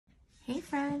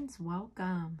friends,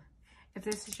 welcome. If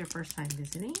this is your first time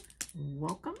visiting,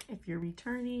 welcome. If you're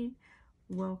returning,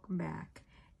 welcome back.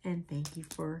 And thank you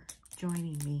for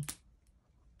joining me.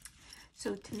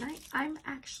 So tonight I'm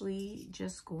actually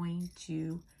just going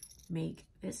to make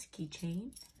this keychain.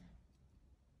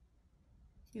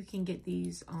 You can get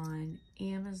these on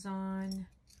Amazon.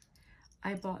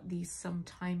 I bought these some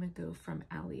time ago from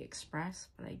AliExpress,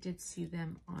 but I did see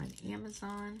them on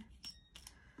Amazon.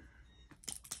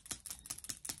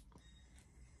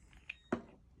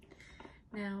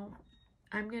 Now,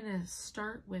 I'm going to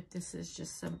start with, this is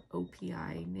just some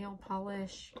OPI nail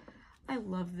polish. I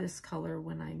love this color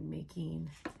when I'm making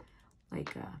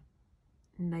like a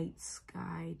night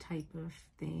sky type of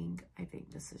thing. I think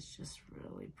this is just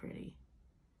really pretty.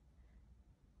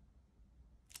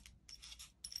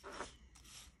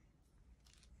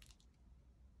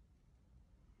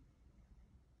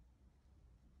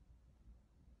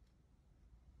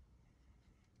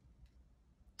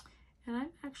 And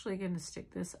I'm actually going to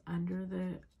stick this under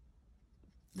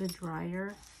the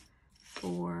dryer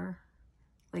for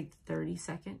like 30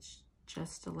 seconds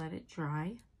just to let it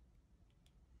dry.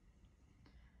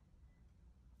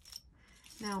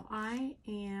 Now I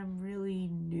am really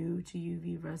new to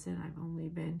UV resin. I've only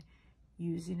been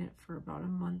using it for about a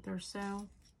month or so,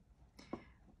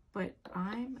 but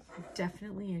I'm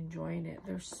definitely enjoying it.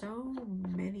 There's so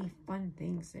many fun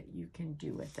things that you can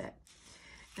do with it.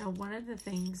 Now, one of the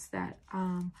things that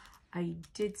I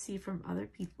did see from other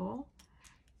people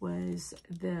was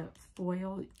the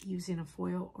foil, using a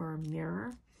foil or a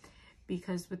mirror,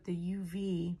 because with the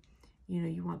UV, you know,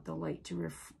 you want the light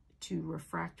to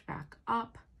refract back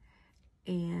up,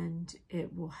 and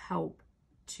it will help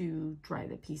to dry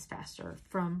the piece faster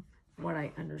from what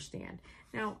I understand.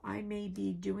 Now, I may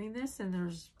be doing this and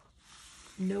there's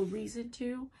no reason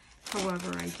to.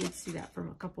 However, I did see that from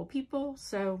a couple people,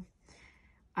 so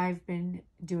I've been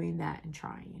doing that and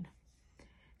trying.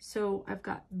 So I've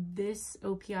got this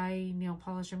OPI nail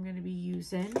polish I'm going to be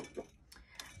using.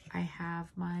 I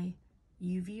have my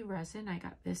UV resin. I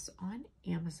got this on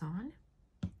Amazon.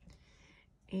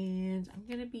 And I'm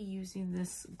going to be using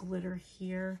this glitter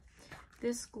here.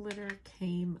 This glitter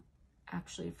came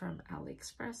actually from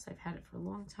AliExpress. I've had it for a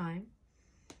long time.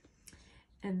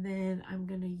 And then I'm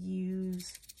going to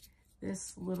use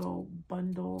this little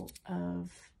bundle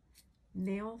of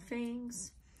nail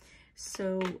things.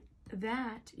 So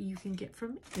that you can get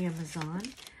from Amazon.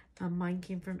 Mine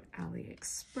came from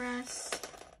AliExpress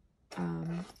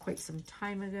quite some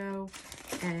time ago.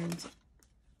 And,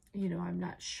 you know, I'm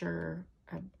not sure,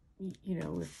 you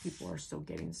know, if people are still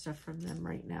getting stuff from them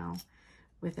right now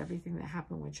with everything that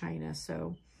happened with China.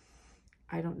 So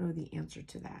I don't know the answer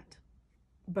to that.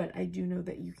 But I do know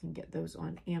that you can get those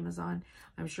on Amazon.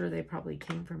 I'm sure they probably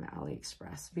came from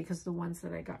AliExpress, because the ones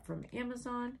that I got from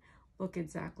Amazon look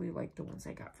exactly like the ones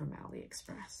I got from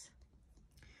AliExpress.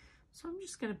 So I'm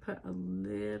just going to put a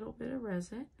little bit of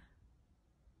resin.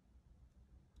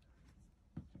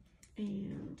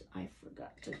 And I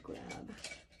forgot to grab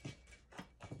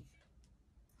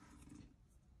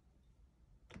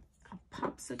a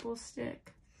popsicle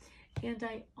stick. And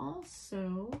I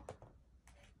also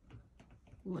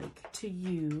like to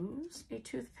use a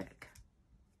toothpick.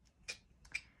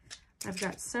 I've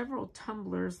got several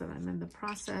tumblers that I'm in the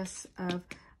process of.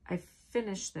 I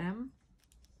finished them,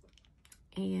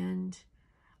 and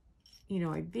you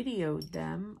know, I videoed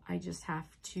them. I just have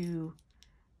to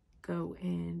go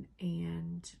in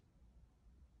and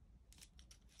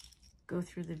go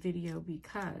through the video,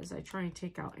 because I try and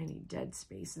take out any dead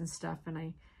space and stuff, and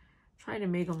I try to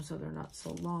make them so they're not so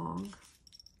long.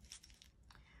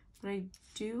 But I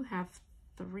do have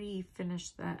 3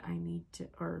 finished that I need to,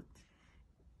 or,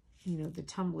 you know, the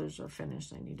tumblers are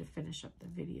finished. I need to finish up the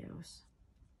videos.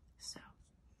 So,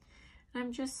 and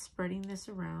I'm just spreading this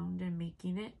around and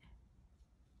making it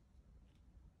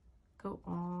go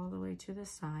all the way to the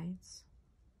sides.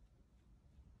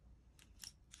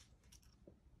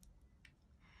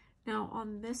 Now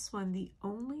on this one, the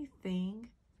only thing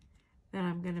that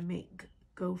I'm going to make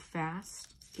go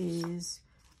fast is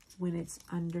when it's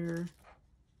under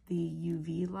the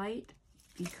UV light,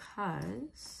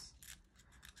 because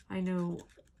I know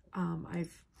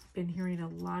I've been hearing a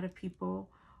lot of people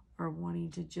are wanting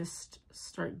to just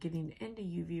start getting into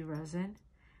UV resin,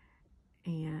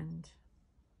 and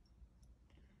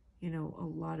you know, a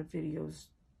lot of videos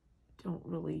don't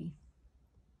really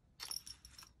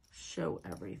show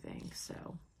everything.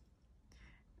 So,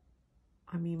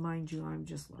 I mean, mind you, I'm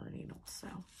just learning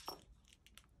also.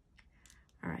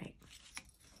 All right.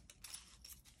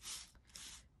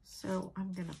 So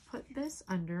I'm gonna put this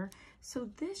under. So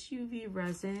this UV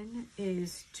resin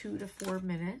is 2 to 4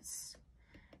 minutes,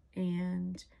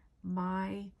 and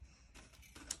my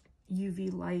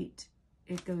UV light,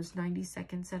 it goes 90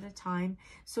 seconds at a time.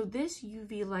 So this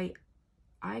UV light,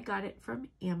 I got it from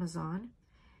Amazon,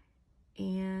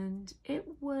 and it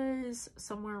was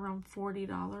somewhere around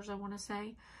 $40, I want to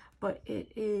say, but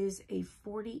it is a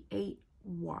 48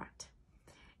 watt.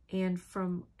 And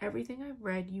from everything I've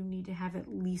read, you need to have at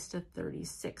least a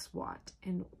 36 watt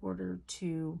in order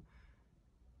to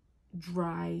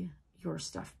dry your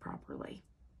stuff properly.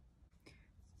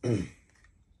 I think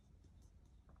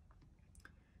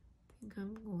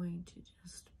I'm going to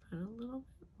just put a little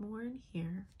bit more in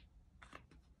here.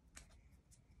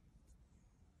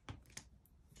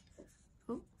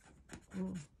 Oh,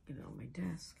 get it on my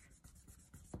desk.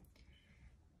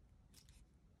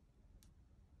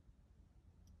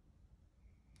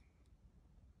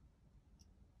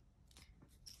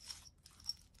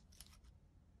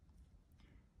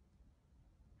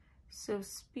 So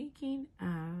speaking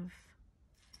of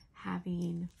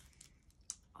having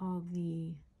all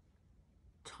the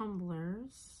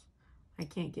tumblers, I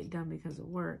can't get done because of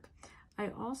work.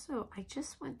 I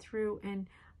just went through, and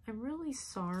I'm really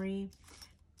sorry.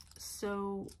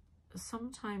 So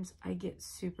sometimes I get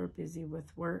super busy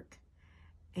with work,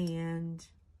 and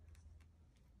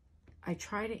I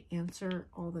try to answer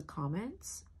all the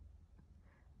comments.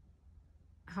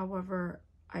 However,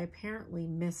 I apparently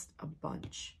missed a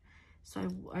bunch. So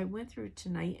I went through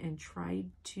tonight and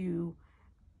tried to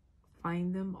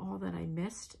find them all that I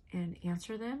missed and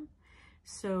answer them.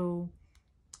 So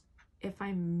if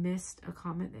I missed a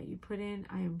comment that you put in,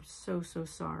 I am so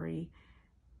sorry.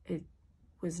 It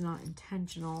was not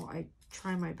intentional. I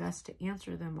try my best to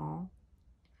answer them all.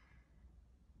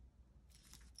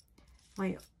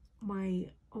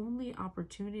 My only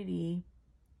opportunity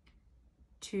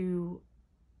to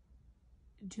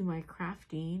do my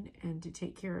crafting and to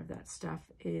take care of that stuff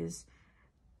is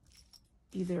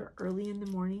either early in the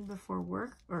morning before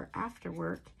work or after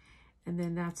work. And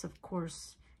then that's, of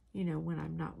course, you know, when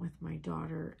I'm not with my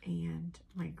daughter and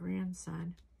my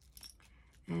grandson.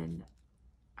 And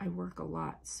I work a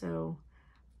lot, so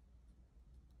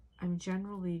I'm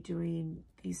generally doing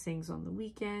these things on the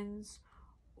weekends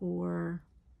or,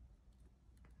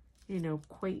 you know,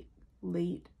 quite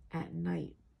late at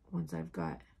night once I've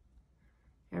got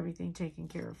everything taken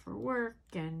care of for work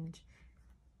and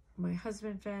my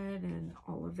husband fed and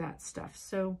all of that stuff.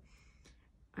 So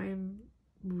I'm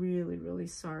really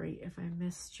sorry if I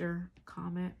missed your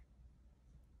comment.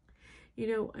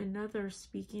 You know,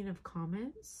 speaking of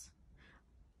comments,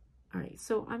 all right,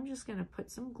 so I'm just gonna put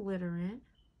some glitter in.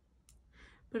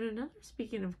 But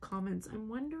speaking of comments, I'm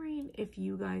wondering if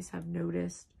you guys have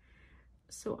noticed.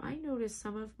 So I noticed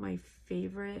some of my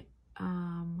favorite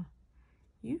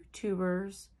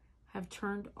YouTubers have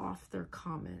turned off their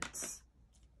comments.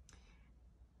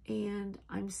 And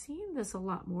I'm seeing this a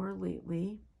lot more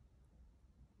lately.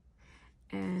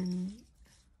 And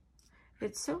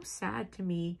it's so sad to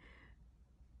me.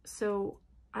 So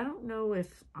I don't know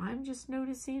if I'm just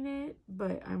noticing it,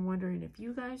 but I'm wondering if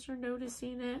you guys are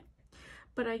noticing it.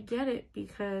 But I get it,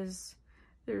 because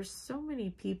there's so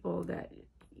many people that,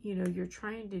 you know, you're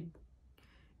trying to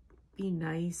be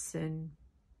nice and,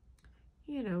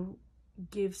 you know,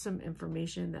 give some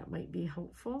information that might be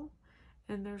helpful.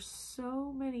 And there's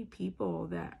so many people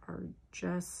that are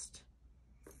just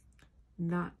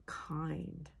not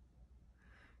kind.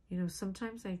 You know,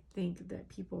 sometimes I think that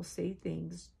people say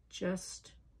things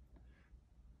just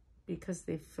because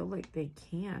they feel like they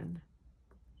can.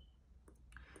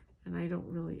 And I don't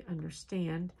really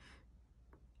understand.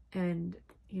 And,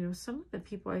 you know, some of the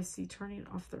people I see turning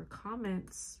off their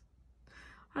comments,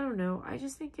 I don't know. I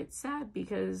just think it's sad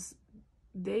because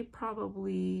they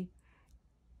probably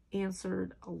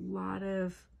answered a lot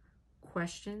of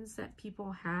questions that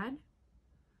people had.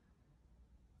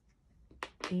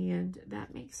 And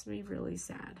that makes me really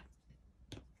sad.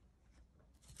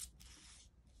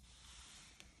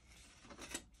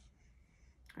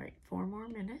 All right, 4 more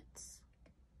minutes.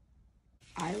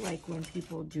 I like when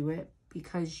people do it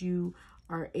because you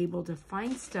are able to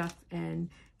find stuff, and,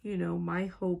 you know, my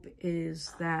hope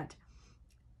is that,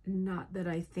 not that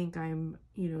I think I'm,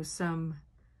 you know, some,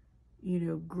 you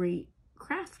know, great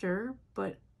crafter,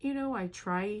 but, you know, I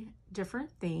try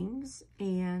different things,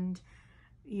 and,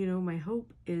 you know, my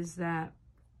hope is that,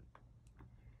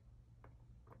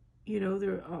 you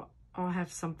know, I'll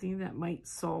have something that might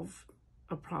solve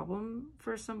a problem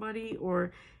for somebody,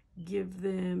 or give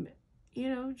them, you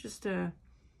know, just a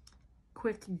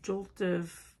quick jolt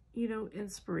of, you know,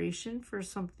 inspiration for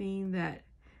something that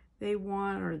they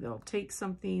want, or they'll take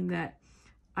something that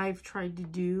I've tried to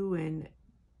do and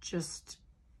just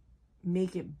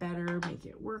make it better, make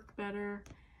it work better.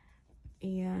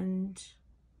 And,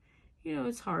 you know,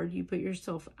 it's hard. You put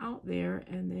yourself out there,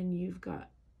 and then you've got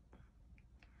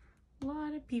a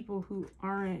lot of people who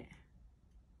aren't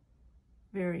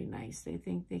very nice. They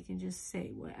think they can just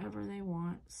say whatever they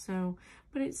want. So,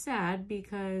 but it's sad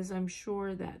because I'm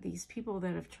sure that these people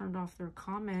that have turned off their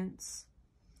comments,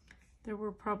 there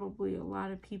were probably a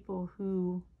lot of people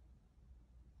who,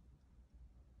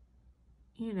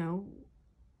 you know,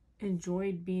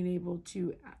 enjoyed being able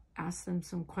to ask them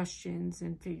some questions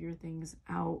and figure things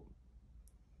out.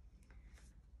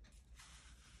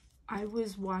 I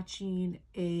was watching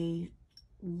a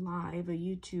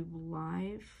YouTube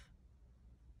live,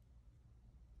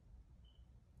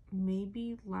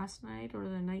 maybe last night or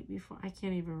the night before. I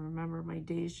can't even remember. My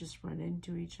days just run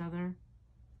into each other.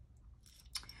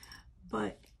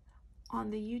 But on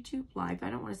the YouTube live, I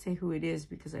don't want to say who it is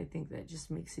because I think that just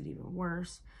makes it even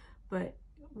worse. But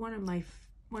one of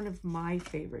my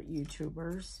favorite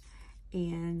YouTubers,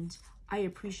 and I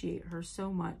appreciate her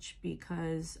so much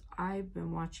because I've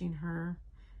been watching her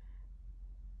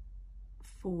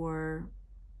for,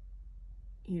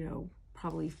 you know,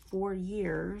 probably 4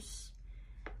 years.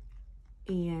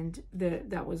 And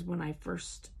that was when I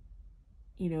first,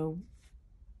 you know,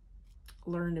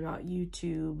 learned about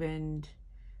YouTube and,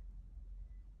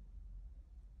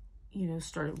 you know,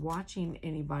 started watching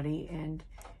anybody. And,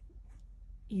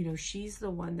 you know, she's the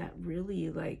one that really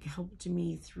like helped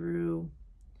me through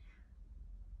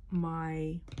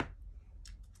my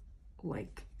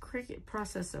like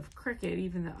process of Cricut,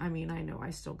 even though, I mean, I know I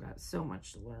still got so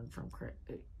much to learn from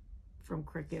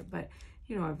Cricut, but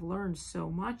you know, I've learned so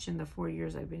much in the 4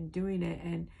 years I've been doing it,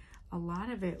 and a lot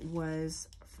of it was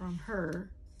from her.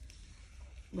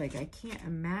 Like, I can't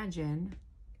imagine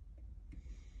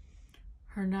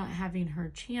her not having her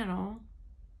channel.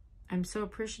 I'm so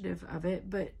appreciative of it.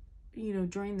 But, you know,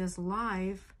 during this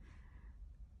live,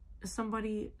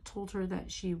 somebody told her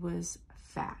that she was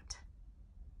fat.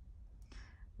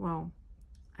 Well,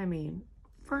 I mean,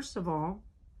 first of all,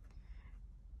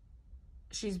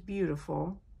 she's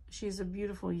beautiful. She's a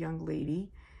beautiful young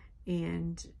lady,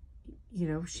 and, you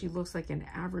know, she looks like an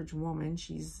average woman.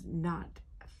 She's not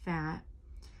fat.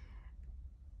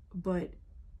 But,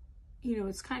 you know,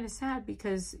 it's kind of sad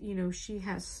because, you know, she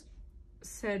has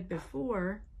said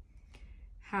before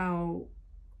how,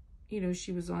 you know,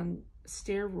 she was on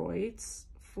steroids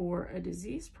for a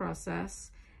disease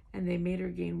process and they made her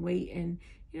gain weight. And,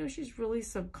 you know, she's really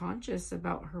subconscious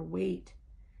about her weight.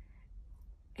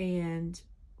 And,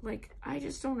 like, I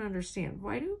just don't understand.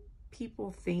 Why do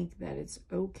people think that it's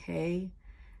okay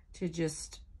to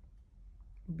just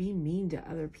be mean to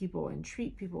other people and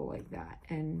treat people like that?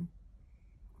 And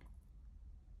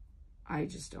I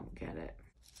just don't get it.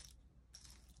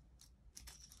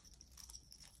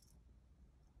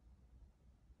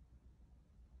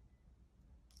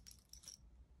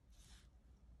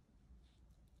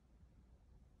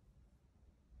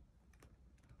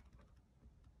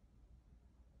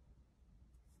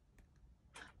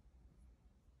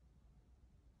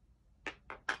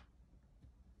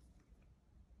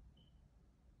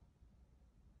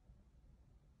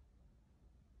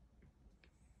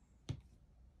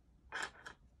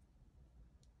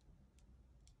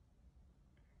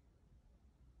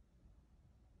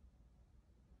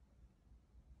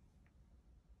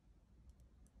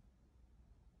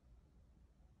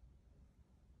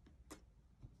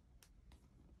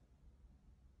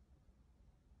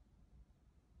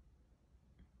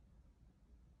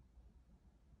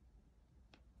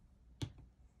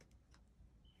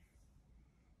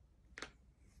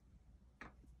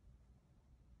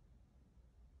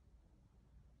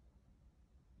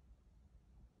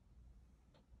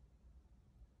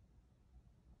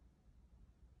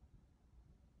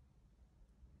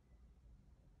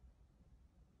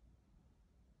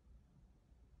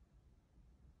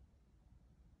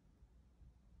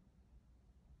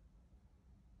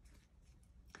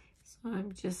 So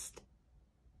I'm just,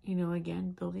 you know,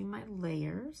 again, building my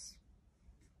layers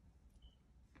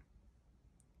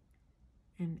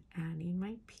and adding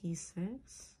my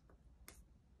pieces.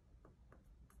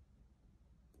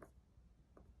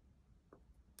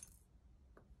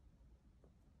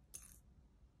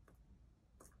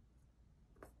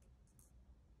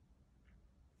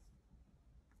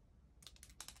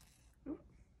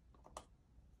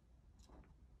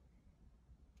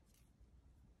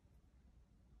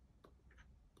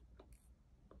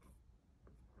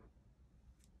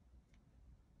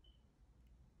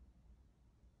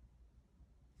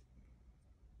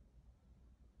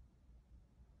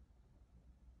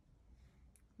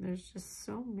 There's just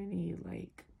so many,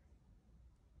 like,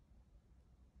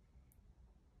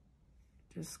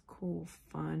 just cool,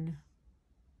 fun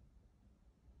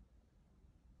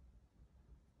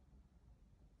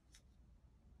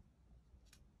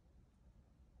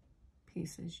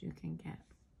pieces you can get.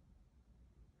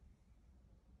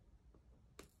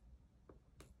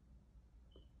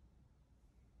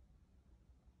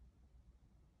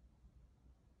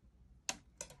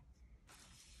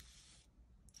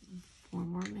 Four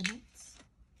more minutes.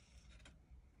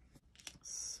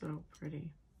 So pretty.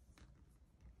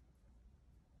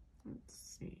 Let's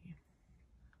see.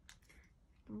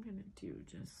 I'm gonna do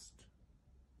just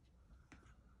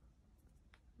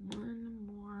one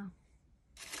more.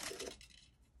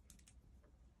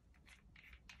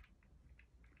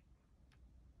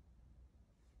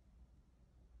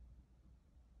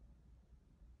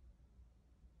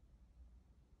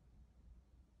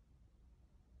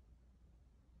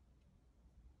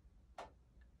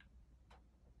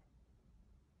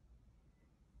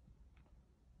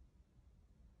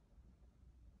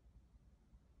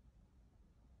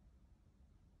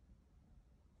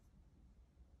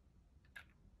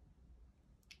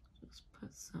 Just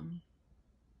put some,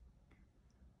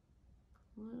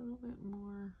 a little bit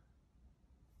more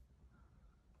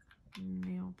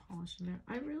nail polish in there.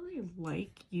 I really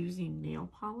like using nail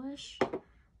polish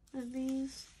with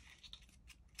these.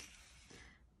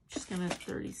 Just gonna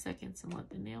 30 seconds and let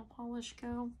the nail polish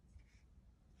go.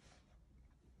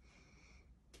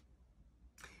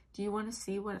 Do you want to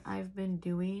see what I've been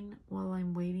doing while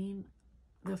I'm waiting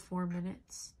the 4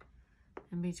 minutes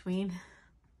in between?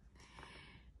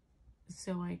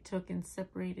 So I took and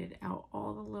separated out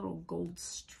all the little gold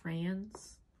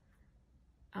strands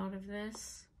out of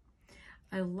this.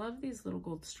 I love these little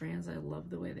gold strands. I love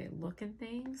the way they look and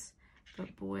things,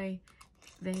 but boy,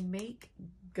 they make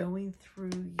going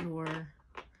through your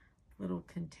little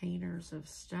containers of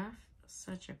stuff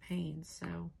such a pain.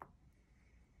 So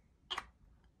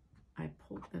I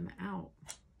pulled them out.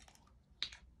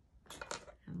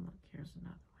 And look, here's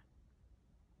another one.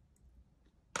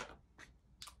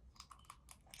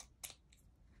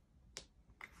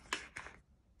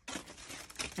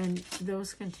 And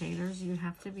those containers, you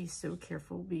have to be so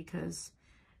careful because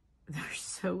they're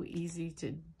so easy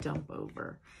to dump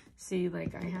over. See,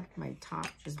 like I have my top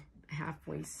just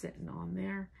halfway sitting on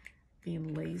there,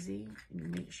 being lazy.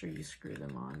 Make sure you screw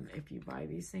them on if you buy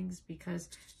these things because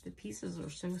the pieces are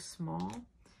so small,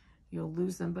 you'll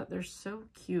lose them, but they're so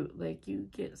cute. Like you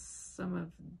get some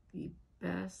of the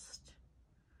best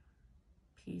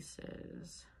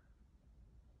pieces.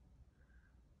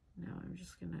 Now I'm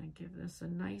just gonna give this a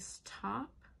nice top.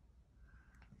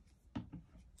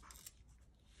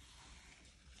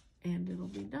 And it'll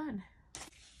be done.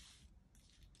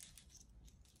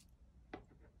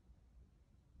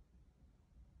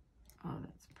 Oh,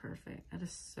 that's perfect. That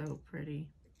is so pretty.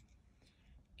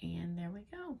 And there we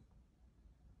go.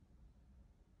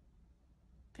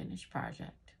 Finished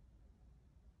project.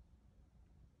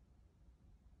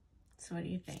 So what do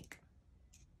you think?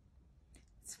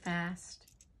 It's fast.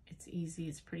 It's easy.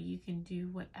 It's pretty. You can do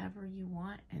whatever you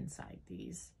want inside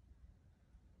these.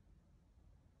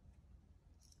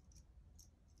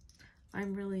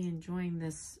 I'm really enjoying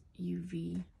this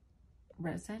UV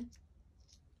resin.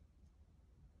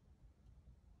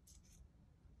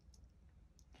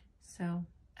 So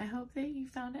I hope that you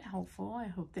found it helpful. I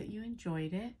hope that you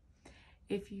enjoyed it.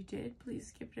 If you did,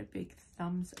 please give it a big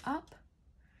thumbs up.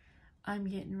 I'm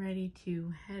getting ready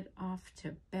to head off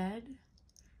to bed.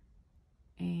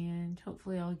 And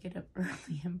hopefully I'll get up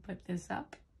early and put this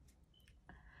up.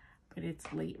 But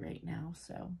it's late right now,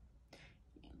 so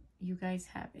you guys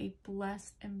have a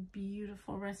blessed and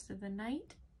beautiful rest of the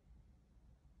night.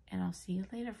 And I'll see you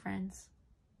later, friends.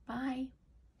 Bye.